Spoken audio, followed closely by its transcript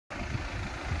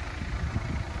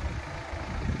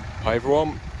Hi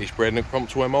everyone, it's Braden at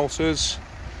Crompton Motors,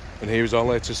 and here is our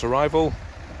latest arrival.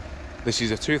 This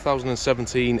is a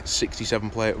 2017 67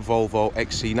 plate Volvo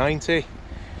XC90.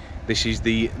 This is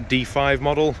the D5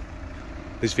 model.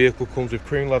 This vehicle comes with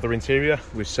cream leather interior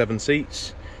with 7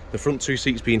 seats. The front 2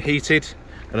 seats being heated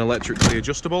and electrically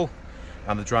adjustable,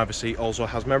 and the driver's seat also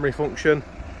has memory function.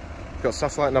 Got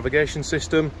satellite navigation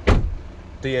system,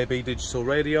 DAB digital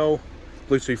radio,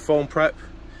 Bluetooth phone prep,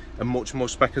 and much more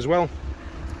spec as well.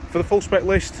 For the full spec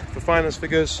list, for finance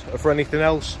figures, or for anything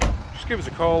else, just give us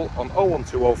a call on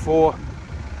 01204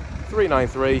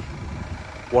 393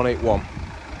 181.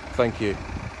 Thank you.